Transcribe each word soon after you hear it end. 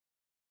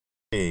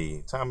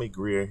Hey, Tommy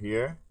Greer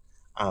here.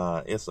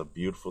 It's a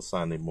beautiful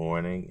Sunday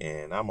morning,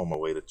 and I'm on my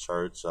way to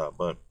church.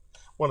 But I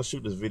want to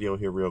shoot this video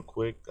here real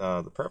quick.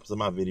 The purpose of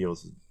my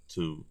videos is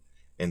to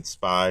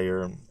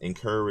inspire,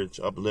 encourage,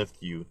 uplift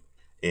you,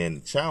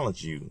 and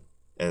challenge you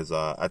as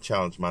I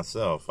challenge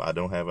myself. I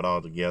don't have it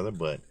all together,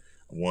 but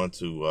I want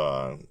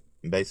to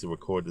basically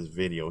record this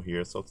video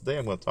here. So today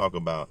I'm going to talk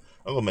about,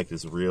 I'm going to make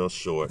this real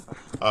short.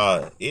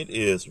 It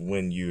is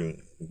when you're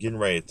getting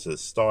ready to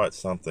start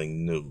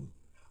something new.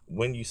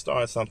 When you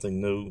start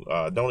something new,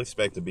 don't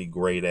expect to be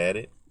great at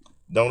it.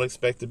 Don't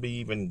expect to be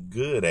even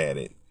good at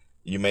it.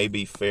 You may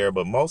be fair,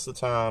 but most of the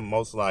time,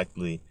 most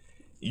likely,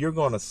 you're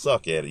going to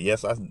suck at it.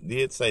 Yes, I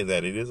did say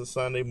that. It is a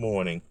Sunday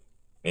morning,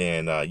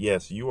 and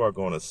yes, you are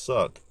going to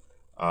suck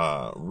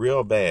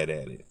real bad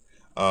at it.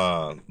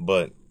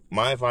 But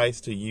my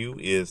advice to you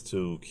is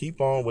to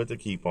keep on with the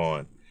keep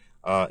on.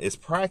 It's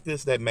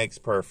practice that makes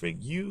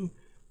perfect. You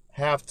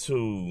have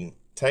to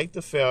take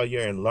the failure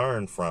and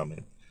learn from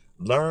it.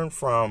 Learn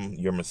from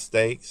your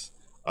mistakes.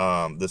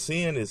 The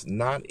sin is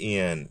not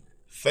in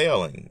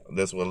failing.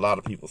 That's what a lot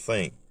of people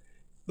think.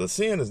 The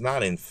sin is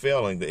not in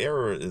failing. The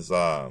error is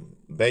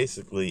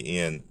basically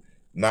in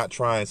not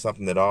trying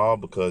something at all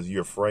because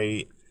you're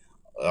afraid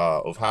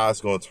of how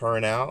it's going to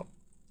turn out,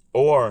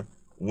 or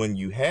when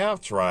you have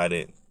tried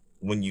it,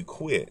 when you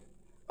quit.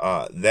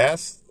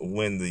 That's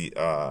when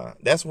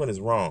it's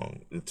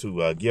wrong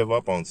to give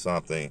up on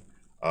something.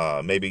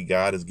 Maybe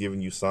God has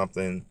given you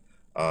something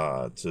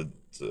to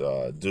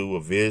do,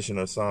 a vision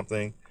or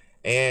something,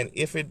 and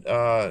if it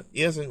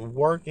isn't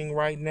working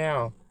right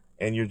now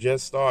and you're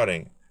just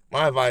starting,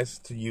 my advice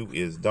to you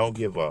is don't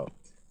give up.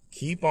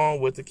 Keep on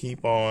with the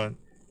keep on,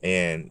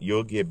 and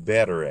you'll get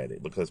better at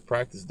it because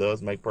practice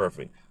does make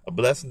perfect. A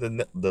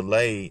blessing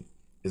delayed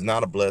is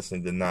not a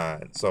blessing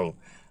denied. So,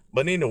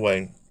 but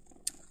anyway,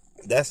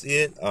 that's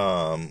it.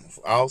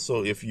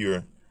 Also, if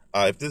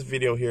this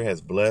video here has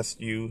blessed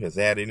you, has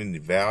added any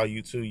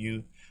value to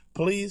you,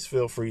 please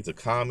feel free to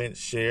comment,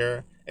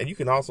 share, and you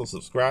can also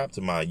subscribe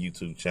to my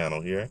YouTube channel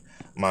here.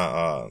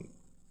 My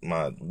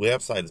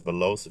website is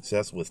below,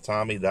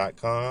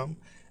 successwithtommy.com,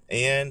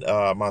 and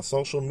my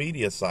social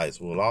media sites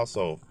will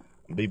also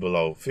be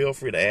below. Feel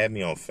free to add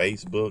me on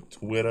Facebook,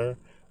 Twitter,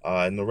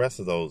 and the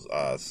rest of those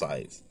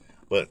sites.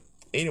 But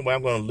anyway,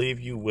 I'm going to leave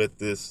you with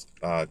this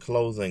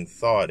closing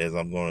thought, as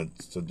I'm going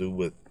to do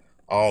with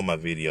all my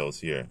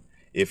videos here.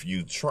 If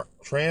you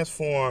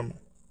transform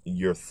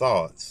your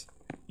thoughts,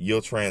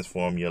 you'll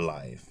transform your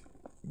life.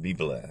 Be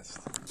blessed.